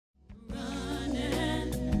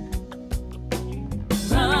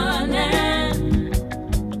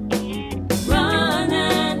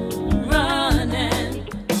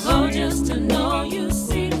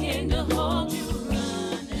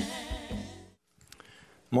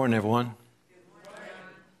Morning, everyone.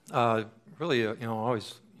 Really,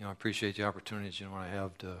 always, appreciate the opportunities, I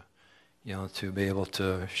have to be able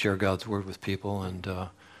to share God's word with people, and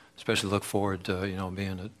especially look forward to,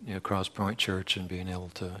 being at Cross Point Church and being able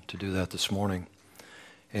to do that this morning.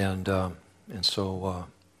 And so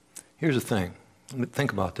here's the thing.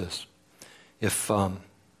 Think about this. If on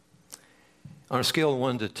a scale of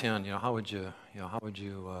 1 to 10, how would you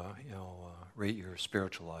rate your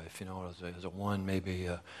spiritual life? As a 1, maybe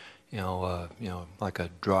like a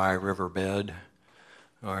dry riverbed,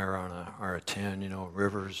 or a 10,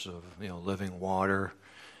 rivers of living water,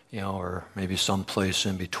 or maybe someplace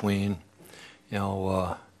in between.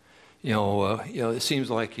 It seems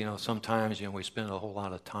like sometimes we spend a whole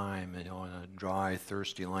lot of time in a dry,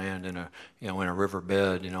 thirsty land in a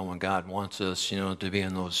riverbed. When God wants us to be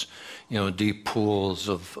in those deep pools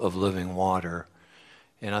of living water.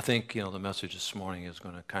 And I think the message this morning is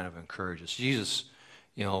going to kind of encourage us. Jesus,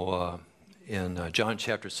 in John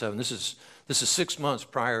chapter 7, this is 6 months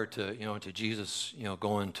prior to Jesus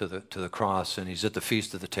going to the cross, and he's at the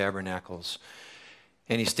Feast of the Tabernacles.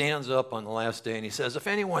 And he stands up on the last day and he says, if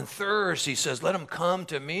anyone thirsts, he says, let him come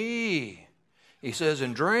to me. He says,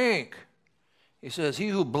 and drink. He says, he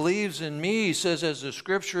who believes in me, he says, as the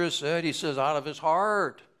scripture has said, he says, out of his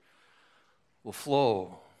heart will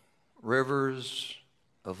flow rivers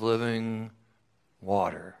of living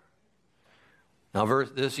water. Now,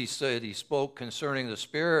 verse this he said, he spoke concerning the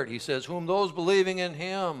Spirit. He says, whom those believing in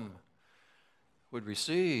him would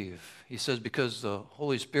receive. He says, because the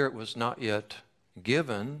Holy Spirit was not yet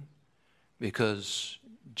given, because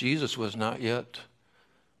Jesus was not yet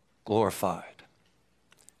glorified.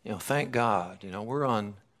 Thank God, we're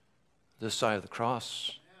on this side of the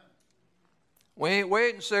cross. We ain't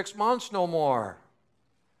waiting 6 months no more.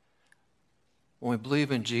 When we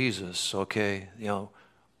believe in Jesus, okay,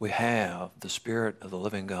 we have the Spirit of the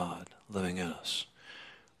living God living in us.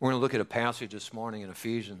 We're going to look at a passage this morning in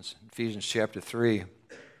Ephesians chapter 3.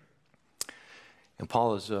 And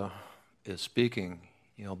Paul is speaking,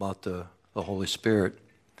 about the Holy Spirit.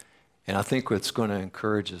 And I think it's going to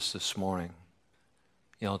encourage us this morning,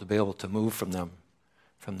 to be able to move from them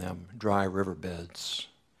dry riverbeds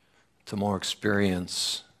to more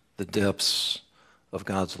experience the depths of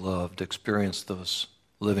God's love, to experience those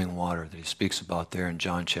living water that he speaks about there in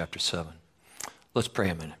John chapter 7. Let's pray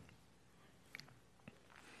a minute.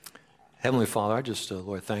 Heavenly Father, I just,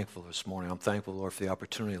 Lord, thankful this morning. I'm thankful, Lord, for the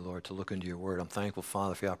opportunity, Lord, to look into your word. I'm thankful,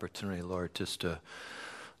 Father, for the opportunity, Lord, just to,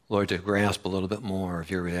 Lord, to grasp a little bit more of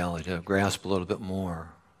your reality, to grasp a little bit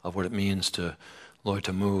more of what it means to, Lord,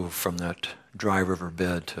 to move from that dry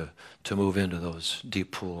riverbed to move into those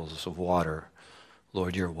deep pools of water,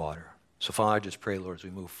 Lord, your water. So, Father, I just pray, Lord, as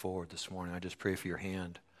we move forward this morning, I just pray for your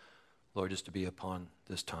hand, Lord, just to be upon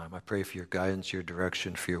this time. I pray for your guidance, your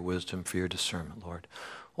direction, for your wisdom, for your discernment, Lord.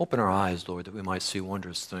 Open our eyes, Lord, that we might see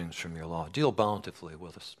wondrous things from your law. Deal bountifully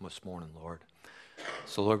with us this morning, Lord.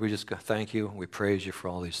 So, Lord, we just thank you and we praise you for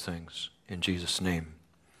all these things. In Jesus' name,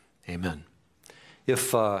 amen.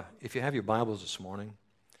 If you have your Bibles this morning,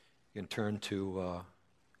 you can turn to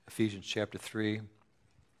Ephesians chapter 3.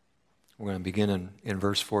 We're going to begin in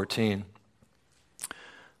verse 14.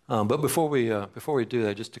 But before we do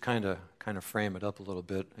that, just to kind of frame it up a little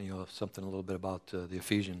bit, something a little bit about the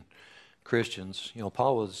Ephesian Christians.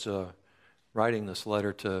 Paul was writing this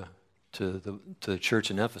letter to the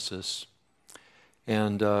church in Ephesus,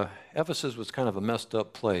 and Ephesus was kind of a messed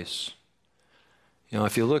up place.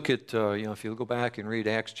 If you look at, if you go back and read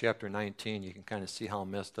Acts chapter 19, you can kind of see how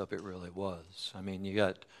messed up it really was. I mean, you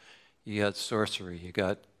got sorcery, you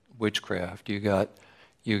got witchcraft, you got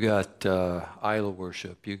idol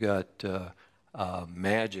worship, you got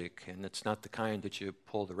magic, and it's not the kind that you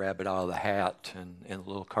pull the rabbit out of the hat and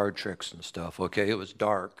little card tricks and stuff. Okay, it was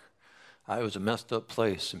dark. It was a messed up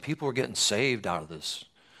place, and people were getting saved out of this.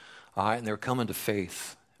 All right, and they were coming to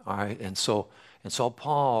faith. All right, and so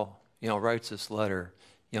Paul, writes this letter,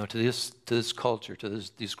 to this culture, to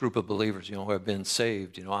this group of believers, who have been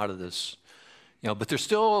saved, out of this, but they're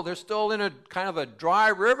still in a kind of a dry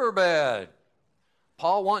riverbed.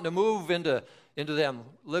 Paul wanting to move into them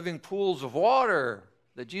living pools of water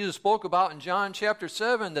that Jesus spoke about in John chapter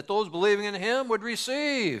 7, that those believing in him would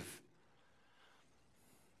receive.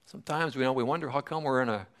 Sometimes we wonder how come we're in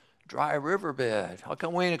a dry riverbed. How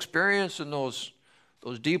come we ain't experiencing those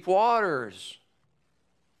deep waters?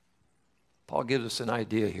 Paul gives us an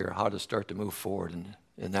idea here how to start to move forward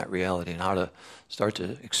in that reality and how to start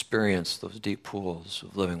to experience those deep pools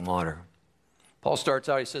of living water. Paul starts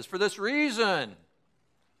out, he says, for this reason,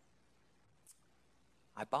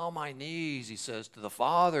 I bow my knees, he says, to the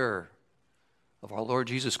Father of our Lord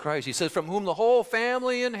Jesus Christ. He says, from whom the whole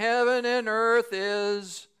family in heaven and earth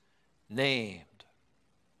is named.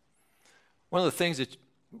 One of the things that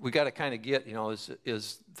we got to kind of get,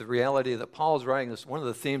 is the reality that Paul's writing this. One of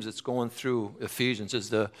the themes that's going through Ephesians is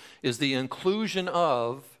the inclusion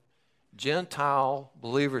of Gentile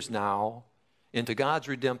believers now into God's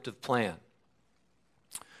redemptive plan.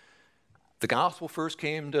 The gospel first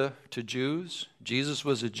came to Jews. Jesus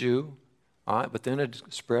was a Jew, all right, but then it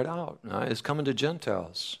spread out. All right? It's coming to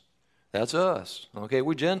Gentiles. That's us, okay?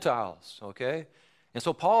 We're Gentiles, okay? And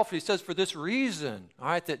so Paul, he says, for this reason, all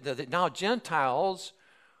right, that now Gentiles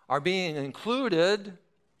are being included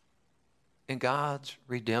in God's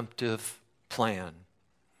redemptive plan.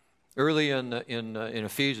 Early in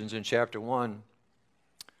Ephesians, in chapter 1,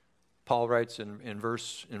 Paul writes in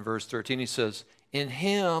verse 13, he says, in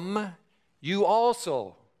him you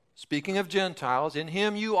also, speaking of Gentiles, in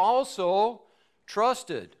him you also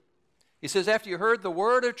trusted. He says, after you heard the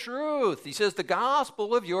word of truth, he says, the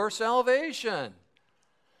gospel of your salvation.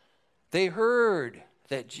 They heard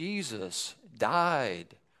that Jesus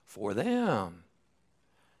died for them,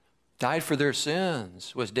 died for their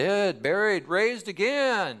sins, was dead, buried, raised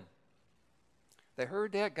again. They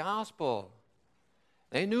heard that gospel.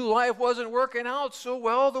 They knew life wasn't working out so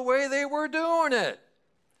well the way they were doing it.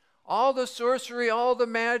 All the sorcery, all the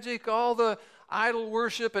magic, all the idol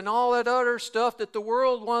worship, and all that other stuff that the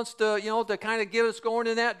world wants to, to kind of get us going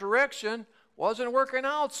in that direction wasn't working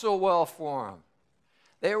out so well for them.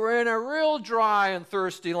 They were in a real dry and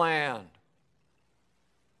thirsty land.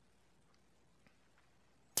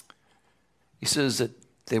 He says that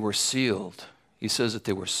they were sealed. He says that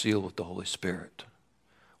they were sealed with the Holy Spirit.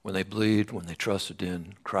 When they believed, when they trusted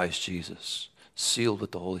in Christ Jesus, sealed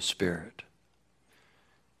with the Holy Spirit.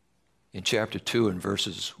 In chapter 2 and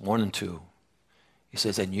verses 1 and 2, he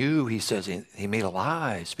says, and you, he says, he made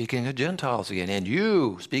alive, speaking of Gentiles again, and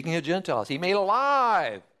you, speaking of Gentiles, he made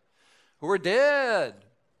alive, who were dead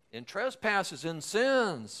in trespasses and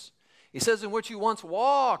sins. He says, in which you once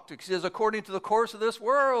walked, he says, according to the course of this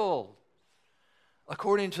world,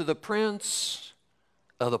 according to the prince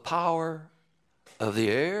of the power of the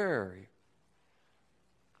air.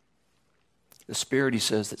 The Spirit, he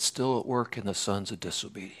says, that's still at work in the sons of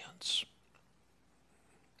disobedience.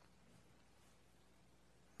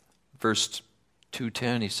 Verse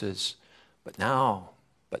 2:10, he says, but now,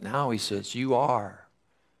 he says, you are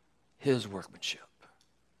his workmanship.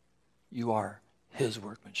 You are his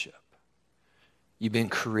workmanship. You've been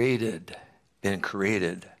created in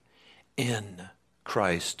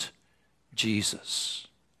Christ Jesus.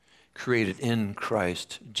 Created in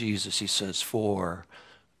Christ Jesus, he says, for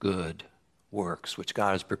good works, which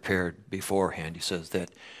God has prepared beforehand. He says that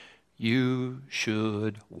you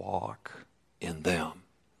should walk in them.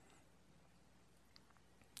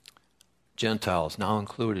 Gentiles now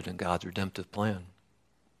included in God's redemptive plan.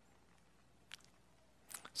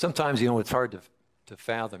 Sometimes, it's hard to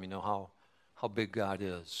fathom, how big God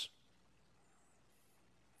is.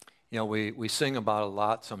 We sing about it a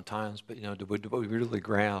lot sometimes, but, do we really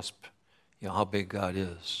grasp, how big God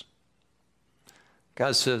is?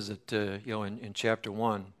 God says that, in chapter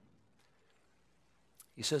 1,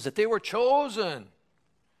 he says that they were chosen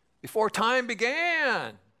before time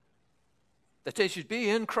began, that they should be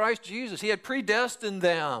in Christ Jesus. He had predestined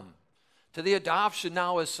them to the adoption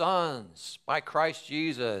now as sons by Christ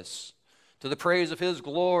Jesus, to the praise of his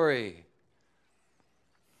glory.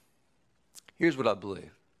 Here's what I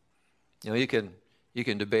believe. You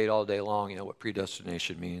can debate all day long, what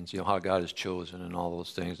predestination means, how God is chosen and all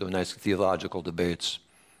those things, those nice theological debates.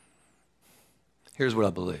 Here's what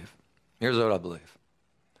I believe.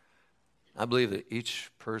 I believe that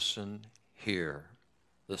each person here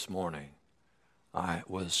this morning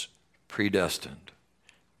was predestined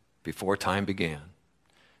before time began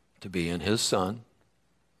to be in his Son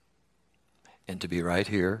and to be right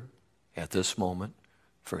here at this moment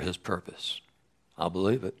for his purpose. I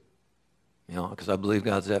believe it. Because I believe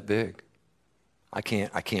God's that big. I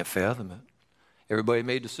can't fathom it. Everybody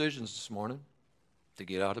made decisions this morning to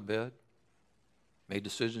get out of bed. Made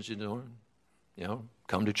decisions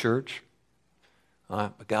come to church.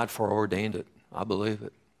 But God foreordained it. I believe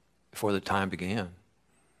it before the time began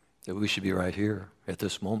that we should be right here at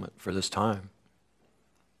this moment for this time.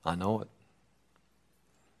 I know it.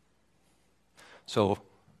 So,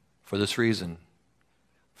 for this reason,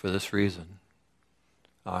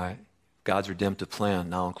 God's redemptive plan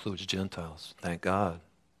now includes Gentiles. Thank God.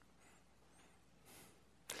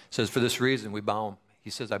 It says, for this reason, he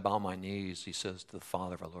says, I bow my knees, he says, to the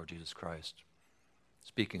Father of our Lord Jesus Christ.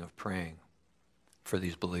 Speaking of praying for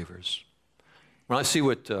these believers. When I see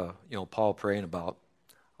what, Paul praying about,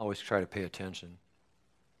 always try to pay attention.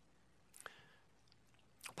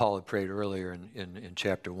 Paul had prayed earlier in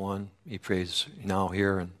chapter 1. He prays now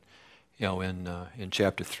here, and in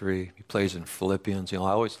chapter 3. He prays in Philippians. I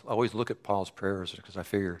always look at Paul's prayers because I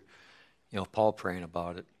figure, if Paul praying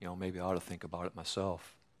about it, maybe I ought to think about it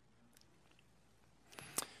myself.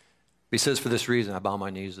 He says, for this reason, I bow my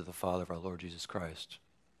knees to the Father of our Lord Jesus Christ,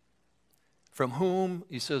 from whom,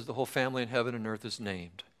 he says, the whole family in heaven and earth is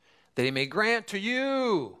named, that he may grant to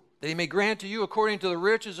you according to the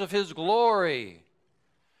riches of his glory,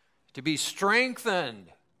 to be strengthened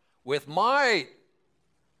with might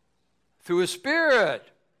through his Spirit.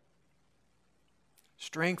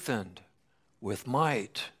 Strengthened with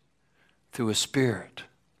might through his Spirit.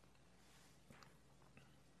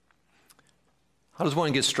 How does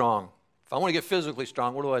one get strong? If I want to get physically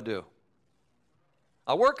strong, what do?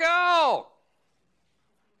 I work out.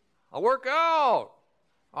 If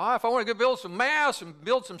I want to build some mass and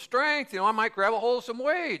build some strength, I might grab a hold of some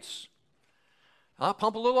weights. I'll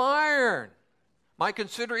pump a little iron. Might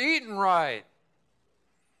consider eating right.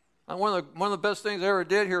 One of the best things I ever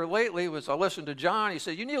did here lately was I listened to John. He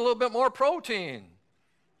said, you need a little bit more protein.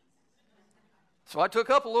 So I took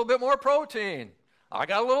up a little bit more protein. I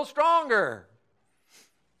got a little stronger.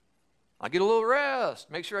 I get a little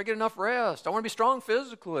rest. Make sure I get enough rest. I want to be strong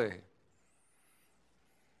physically.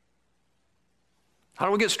 How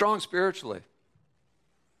do we get strong spiritually?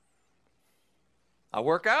 I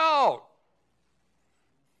work out.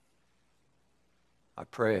 I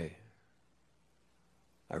pray.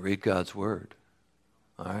 I read God's Word.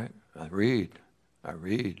 All right? I read. All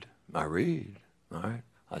right?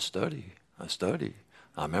 I study.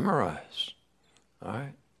 I memorize. All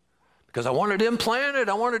right? Because I want it implanted.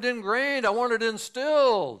 I want it ingrained. I want it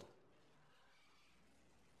instilled.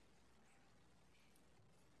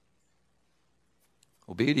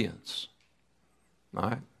 Obedience. All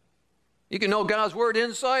right? You can know God's Word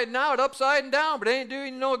inside and out, upside and down, but it ain't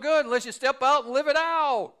doing you no good unless you step out and live it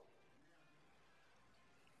out.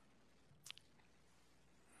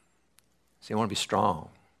 See, I want to be strong.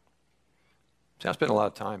 See, I spend a lot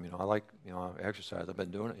of time, I like, exercise. I've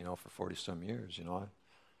been doing it, for 40-some years,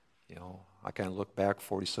 I kind of look back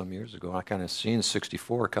 40-some years ago, and I kind of seen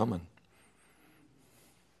 64 coming.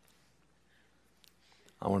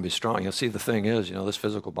 I want to be strong. See, the thing is, this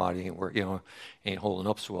physical body ain't holding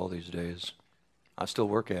up so well these days. I still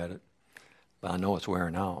work at it, but I know it's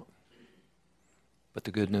wearing out. But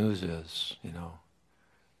the good news is,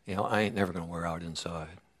 I ain't never going to wear out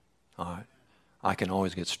inside. All right? I can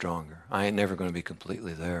always get stronger. I ain't never going to be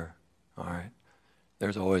completely there. All right?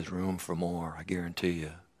 There's always room for more, I guarantee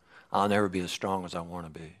you. I'll never be as strong as I want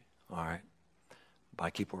to be. All right? But I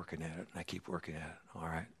keep working at it, all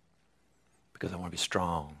right? Because I want to be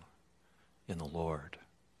strong in the Lord.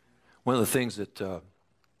 One of the things that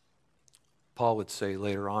Paul would say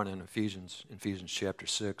later on in Ephesians chapter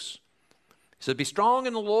 6, he said, be strong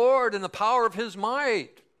in the Lord and the power of his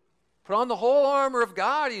might. Put on the whole armor of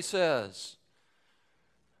God, he says.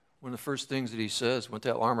 One of the first things that he says, what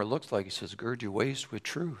that armor looks like, he says, gird your waist with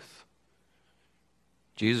truth.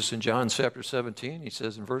 Jesus in John chapter 17, he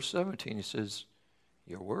says in verse 17, he says,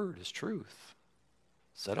 your word is truth.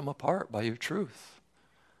 Set them apart by your truth.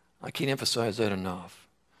 I can't emphasize that enough.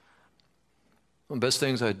 One of the best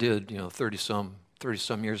things I did,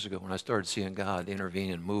 30-some years ago when I started seeing God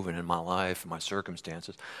intervene and moving in my life and my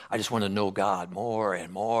circumstances, I just wanted to know God more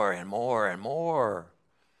and more and more and more.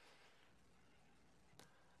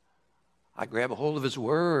 I grab a hold of his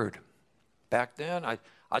word. Back then,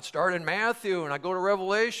 I'd start in Matthew and I'd go to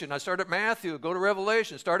Revelation. I start at Matthew, go to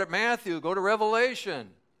Revelation. Start at Matthew, go to Revelation.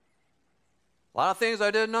 A lot of things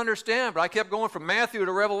I didn't understand, but I kept going from Matthew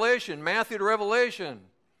to Revelation, Matthew to Revelation.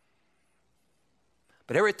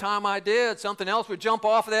 But every time I did, something else would jump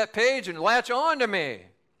off of that page and latch on to me.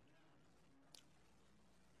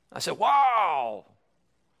 I said, wow,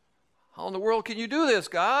 how in the world can you do this,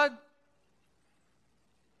 God?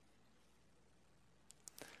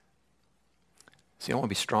 See, I want to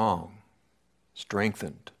be strong,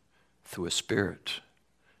 strengthened through a Spirit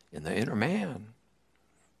in the inner man.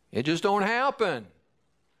 It just don't happen.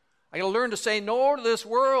 I got to learn to say no to this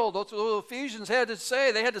world. That's what the Ephesians had to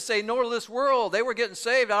say. They had to say no to this world. They were getting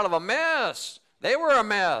saved out of a mess. They were a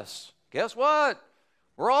mess. Guess what?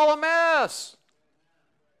 We're all a mess.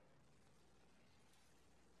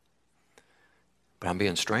 But I'm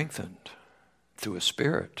being strengthened through a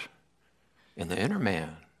Spirit in the inner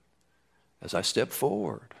man as I step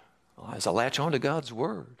forward, as I latch on to God's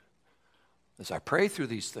Word, as I pray through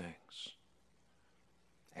these things,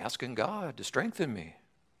 asking God to strengthen me,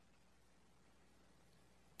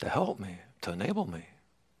 to help me, to enable me.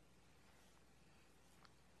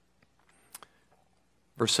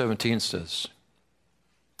 Verse 17 says,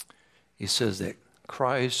 he says that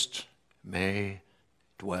Christ may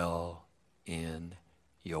dwell in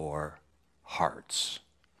your hearts.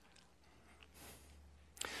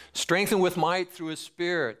 Strengthened with might through his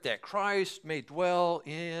Spirit, that Christ may dwell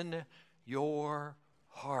in your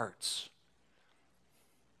hearts.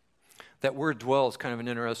 That word dwell is kind of an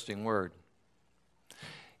interesting word.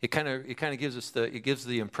 It kind of gives us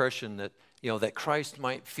the impression that, that Christ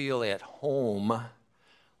might feel at home,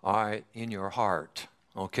 all right, in your heart,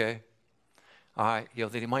 okay? All right,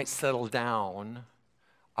 that he might settle down,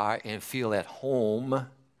 all right, and feel at home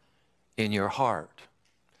in your heart.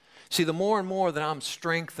 See, the more and more that I'm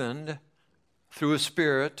strengthened through his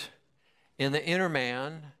Spirit in the inner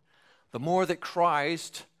man, the more that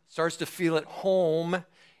Christ starts to feel at home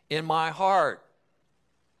in my heart.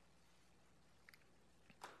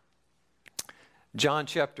 John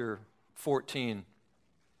chapter 14.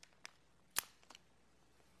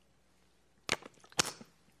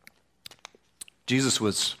 Jesus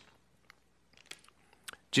was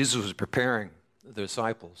preparing the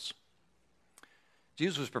disciples.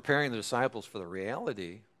 Jesus was preparing the disciples for the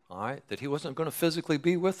reality, all right, that he wasn't going to physically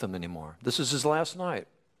be with them anymore. This is his last night.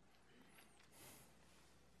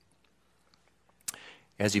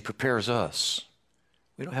 As he prepares us,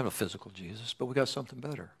 we don't have a physical Jesus, but we got something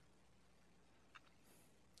better.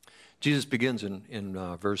 Jesus begins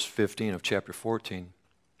in verse 15 of chapter 14.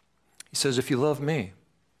 He says, if you love me,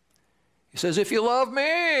 he says, if you love me,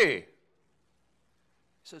 he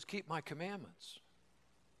says, keep my commandments.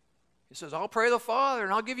 He says, I'll pray the Father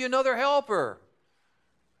and I'll give you another helper.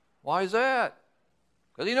 Why is that?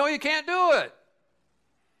 Because you can't do it.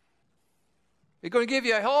 He's going to give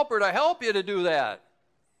you a helper to help you to do that.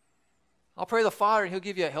 I'll pray the Father and he'll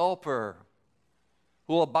give you a helper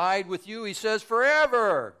who will abide with you, he says,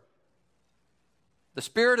 forever. The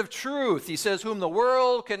Spirit of truth, he says, whom the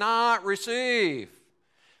world cannot receive,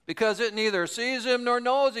 because it neither sees him nor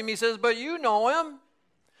knows him. He says, but you know him,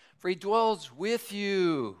 for he dwells with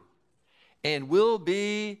you and will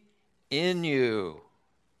be in you.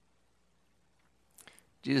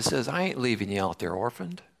 Jesus says, I ain't leaving you out there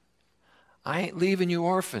orphaned. I ain't leaving you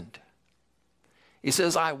orphaned. He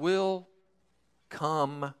says, I will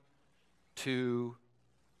come to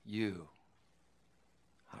you.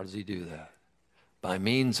 How does he do that? By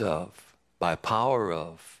means of, by power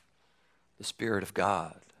of the Spirit of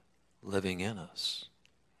God living in us.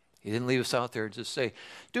 He didn't leave us out there and just say,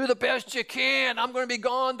 do the best you can. I'm going to be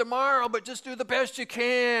gone tomorrow, but just do the best you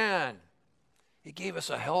can. He gave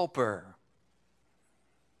us a helper.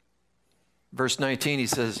 Verse 19, he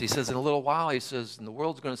says, in a little while, he says, and the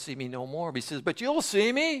world's going to see me no more. But he says, but you'll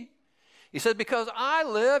see me. He said, because I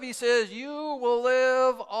live, he says, you will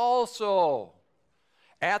live also.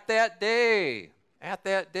 At that day,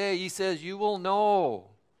 he says, you will know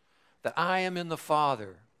that I am in the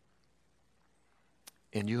Father,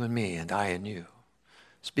 and you and me, and I and you.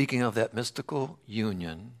 Speaking of that mystical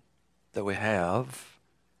union that we have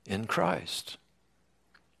in Christ.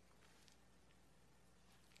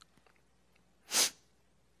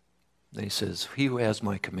 Then he says, he who has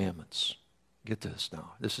my commandments. Get this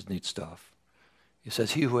now. This is neat stuff. He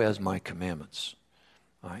says, he who has my commandments.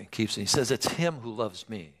 All right, keeps it. He says, it's him who loves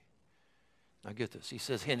me. Now get this. He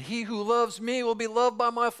says, and he who loves me will be loved by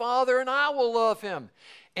my Father, and I will love him,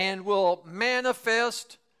 and will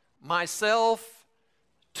manifest myself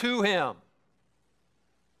to him.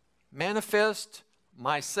 Manifest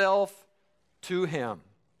myself to him.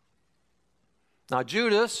 Now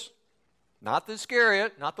Judas, not the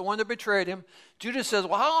Iscariot, not the one that betrayed him, Judas says,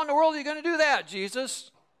 well, how in the world are you going to do that,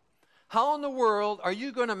 Jesus? How in the world are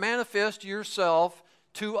you going to manifest yourself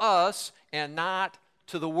to us and not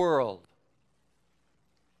to the world?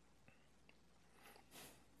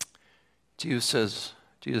 Jesus says,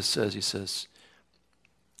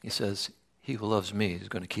 he who loves me is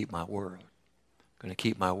going to keep my word. Going to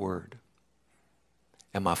keep my word.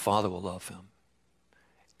 And my Father will love him.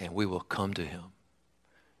 And we will come to him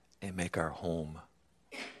and make our home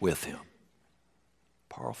with him.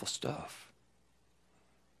 Powerful stuff.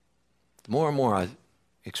 The more and more I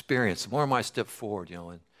experience, the more and more I step forward,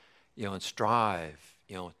 and strive,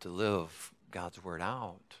 to live God's word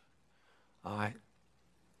out. All right?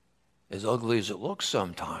 As ugly as it looks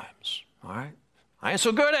sometimes, all right? I ain't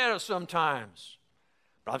so good at it sometimes,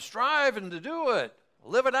 but I'm striving to do it,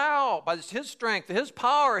 live it out by his strength, his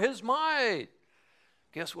power, his might.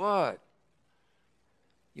 Guess what?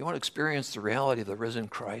 You want to experience the reality of the risen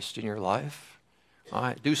Christ in your life? All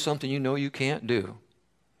right, do something you know you can't do,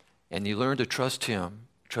 and you learn to trust him,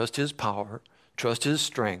 trust his power, trust his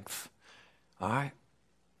strength, all right?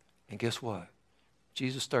 And guess what?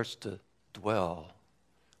 Jesus starts to dwell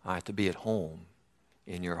to be at home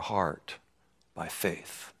in your heart by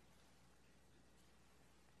faith.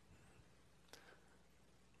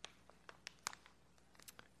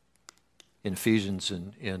 In Ephesians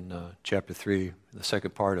in chapter 3, the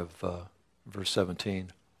second part of verse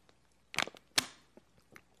 17, it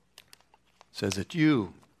says that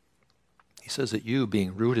you, he says that you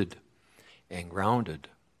being rooted and grounded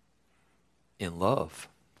in love,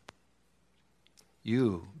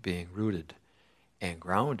 you being rooted and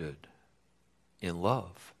grounded in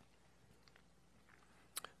love.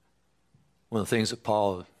 One of the things that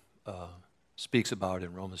Paul speaks about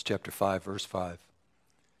in Romans chapter 5, verse 5,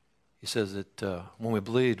 he says that when we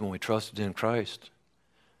believed, when we trusted in Christ,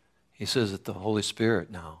 he says that the Holy Spirit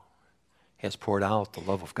now has poured out the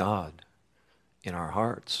love of God in our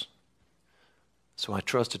hearts. So I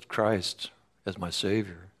trusted Christ as my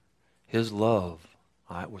Savior. His love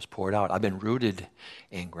was poured out. I've been rooted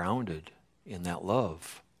and grounded in that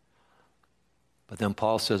love. But then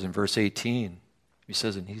Paul says in verse 18, he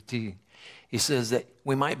says in 18, he says that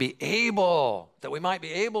we might be able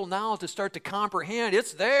now to start to comprehend.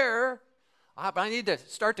 It's there. I need to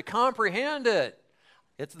start to comprehend it.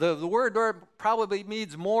 It's the word probably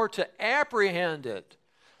means more to apprehend it.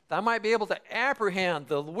 That I might be able to apprehend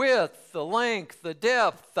the width, the length, the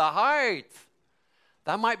depth, the height.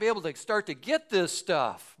 That I might be able to start to get this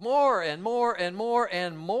stuff more and more and more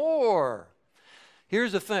and more.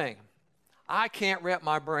 Here's the thing. I can't wrap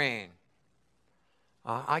my brain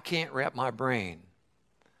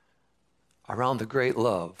around the great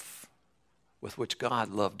love with which God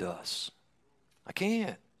loved us. I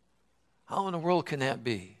can't. How in the world can that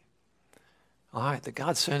be? All right, that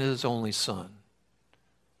God sent his only Son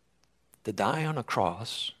to die on a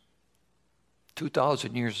cross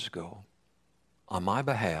 2,000 years ago on my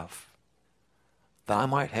behalf, that I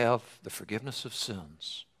might have the forgiveness of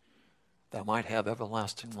sins, that I might have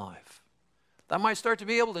everlasting life. I might start to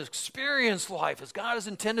be able to experience life as God has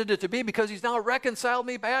intended it to be because he's now reconciled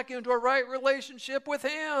me back into a right relationship with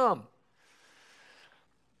him.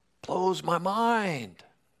 Blows my mind.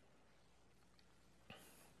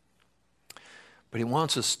 But he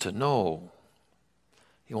wants us to know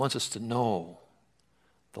the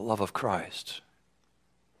love of Christ.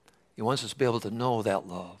 He wants us to be able to know that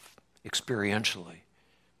love experientially.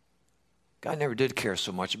 God never did care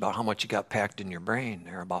so much about how much you got packed in your brain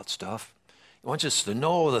there about stuff. He wants us to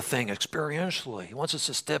know the thing experientially. He wants us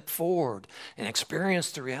to step forward and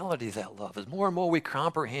experience the reality of that love. As more and more we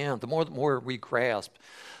comprehend, the more and more we grasp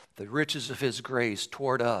the riches of his grace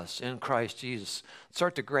toward us in Christ Jesus,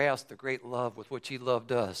 start to grasp the great love with which he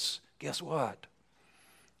loved us, guess what?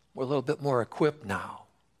 We're a little bit more equipped now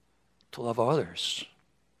to love others.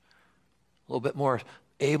 A little bit more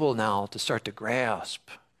able now to start to grasp,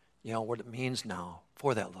 what it means now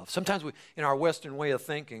for that love. Sometimes we, in our Western way of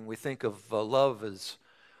thinking, we think of love as,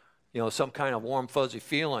 some kind of warm, fuzzy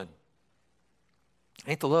feeling.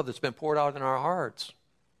 Ain't the love that's been poured out in our hearts.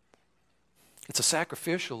 It's a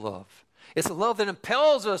sacrificial love. It's a love that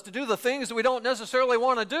impels us to do the things that we don't necessarily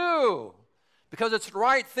want to do because it's the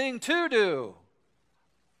right thing to do.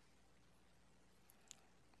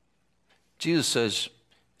 Jesus says,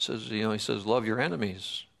 he says, love your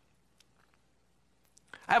enemies.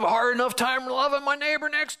 I have a hard enough time loving my neighbor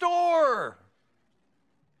next door.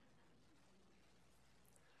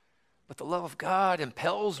 But the love of God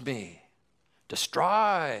impels me to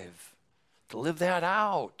strive, to live that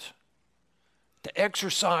out, to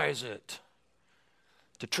exercise it,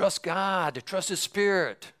 to trust God, to trust his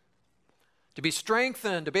Spirit, to be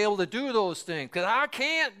strengthened, to be able to do those things, because I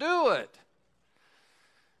can't do it.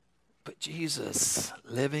 But Jesus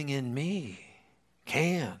living in me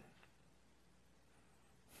can.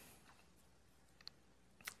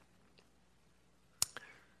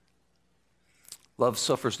 Love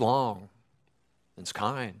suffers long and is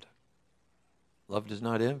kind. Love does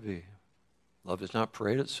not envy. Love does not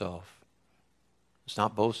parade itself. It's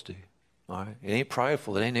not boasty. All right? It ain't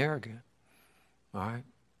prideful. It ain't arrogant. All right?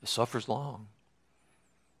 It suffers long.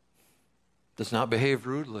 Does not behave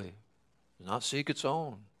rudely. Does not seek its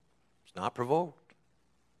own. It's not provoked.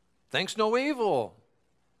 Thinks no evil.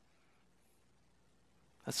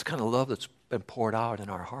 That's the kind of love that's been poured out in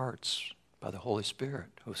our hearts by the Holy Spirit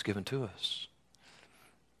who was given to us.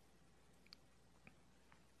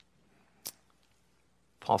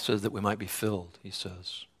 Paul says that we might be filled, he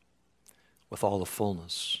says, with all the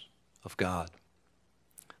fullness of God.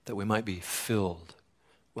 That we might be filled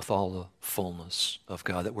with all the fullness of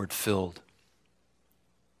God. That word filled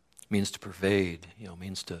means to pervade,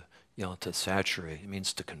 means to, to saturate. It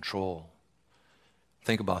means to control.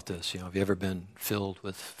 Think about this. Have you ever been filled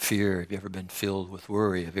with fear? Have you ever been filled with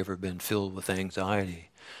worry? Have you ever been filled with anxiety?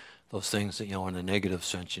 Those things that, in a negative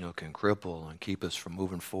sense, can cripple and keep us from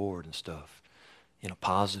moving forward and stuff. In a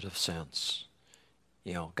positive sense,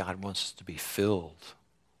 God wants us to be filled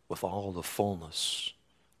with all the fullness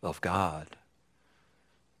of God.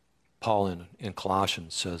 Paul in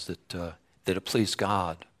Colossians says that it pleased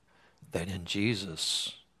God that in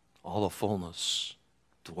Jesus all the fullness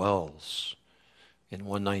dwells. In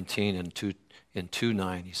 1:19 and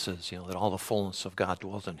 2:9 he says, that all the fullness of God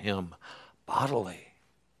dwells in him bodily,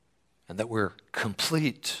 and that we're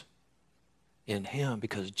complete in him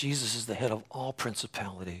because Jesus is the head of all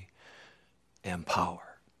principality and power.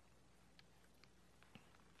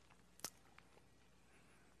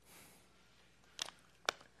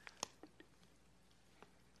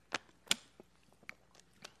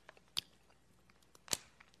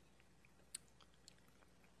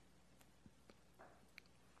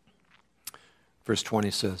 Verse 20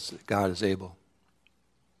 says that God is able.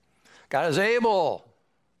 God is able.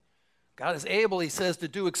 God is able, he says, to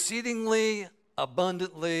do exceedingly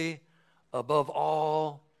abundantly above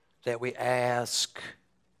all that we ask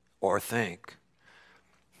or think,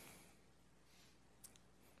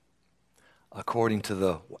 according to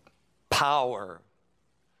the power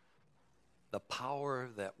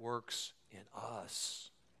that works in us.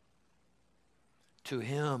 To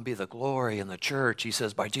him be the glory in the church, he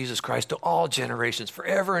says, by Jesus Christ, to all generations,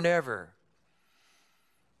 forever and ever.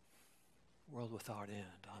 World without end.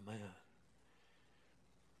 Amen.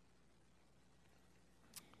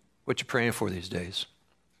 What you praying for these days?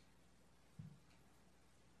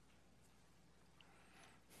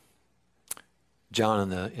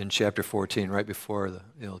 John in chapter 14, right before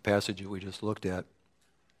the passage we just looked at,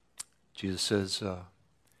 Jesus says,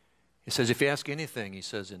 he says, if you ask anything, he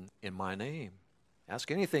says, in my name. Ask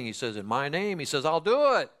anything, he says, in my name. He says, I'll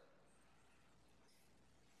do it.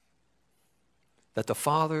 That the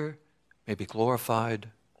Father may be glorified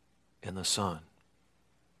in the Son.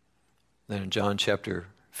 Then in John chapter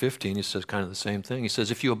 15, he says kind of the same thing. He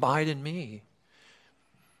says, if you abide in me,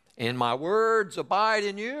 and my words abide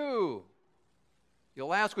in you,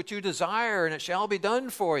 you'll ask what you desire, and it shall be done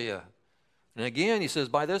for you. And again, he says,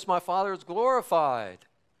 by this my Father is glorified,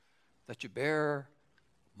 that you bear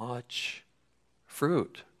much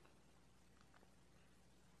fruit.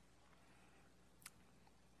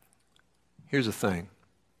 Here's the thing.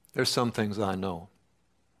 There's some things I know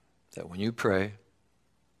that when you pray,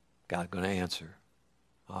 God's going to answer.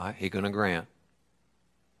 All right? He's going to grant.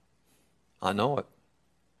 I know it.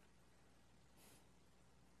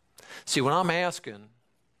 See, when I'm asking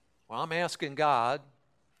God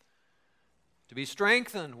to be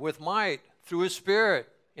strengthened with might through his Spirit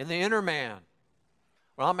in the inner man,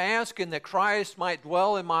 when I'm asking that Christ might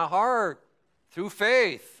dwell in my heart through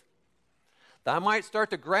faith, that I might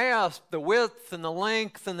start to grasp the width and the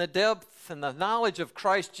length and the depth and the knowledge of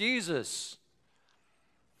Christ Jesus,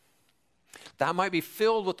 that I might be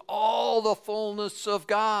filled with all the fullness of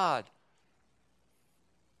God.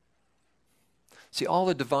 See, all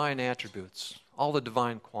the divine attributes, all the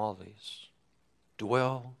divine qualities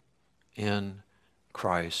dwell in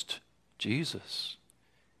Christ Jesus,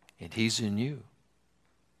 and he's in you.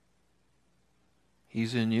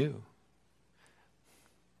 He's in you.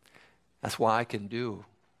 That's why I can do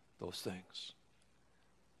those things.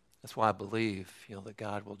 That's why I believe, that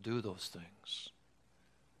God will do those things.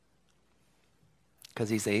 Because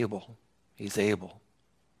he's able. He's able.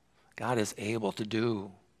 God is able to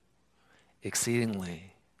do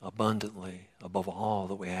exceedingly, abundantly, above all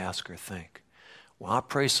that we ask or think. Well, I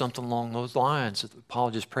pray something along those lines that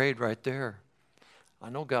Paul just prayed right there. I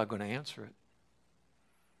know God's going to answer it.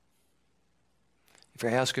 If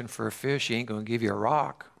you're asking for a fish, he ain't going to give you a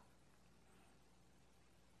rock.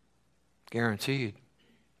 Guaranteed.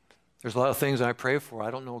 There's a lot of things I pray for. I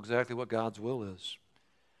don't know exactly what God's will is.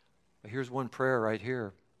 But here's one prayer right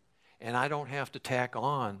here. And I don't have to tack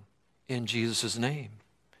on in Jesus' name.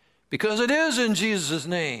 Because it is in Jesus'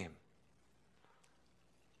 name.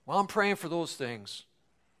 While I'm praying for those things,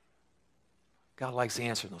 God likes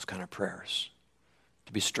answering those kind of prayers.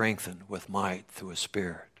 To be strengthened with might through his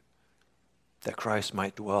Spirit. That Christ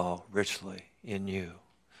might dwell richly in you.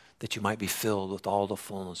 That you might be filled with all the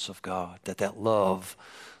fullness of God. That love,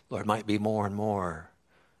 Lord, might be more and more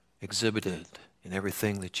exhibited in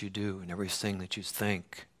everything that you do and everything that you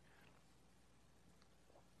think.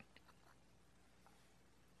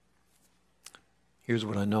 Here's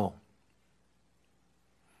what I know.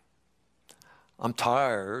 I'm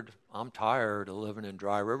tired of living in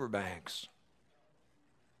dry riverbanks.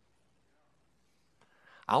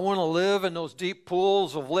 I want to live in those deep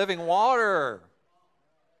pools of living water.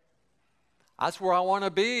 That's where I want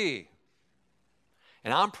to be.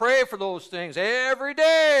 And I'm praying for those things every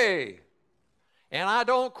day. And I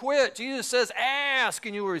don't quit. Jesus says, ask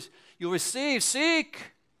and you'll receive,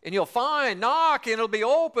 seek and you'll find, knock and it'll be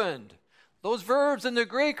opened. Those verbs in the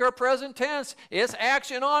Greek are present tense. It's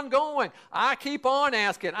action ongoing. I keep on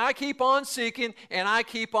asking, I keep on seeking, and I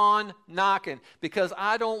keep on knocking because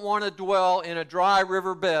I don't want to dwell in a dry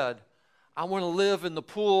riverbed. I want to live in the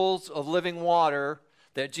pools of living water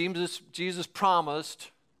that Jesus promised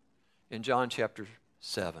in John chapter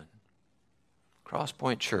 7.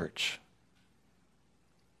 Crosspoint Church.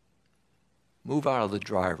 Move out of the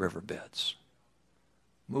dry riverbeds.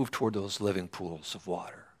 Move toward those living pools of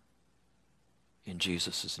water. In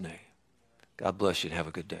Jesus' name. God bless you and have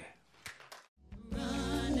a good day.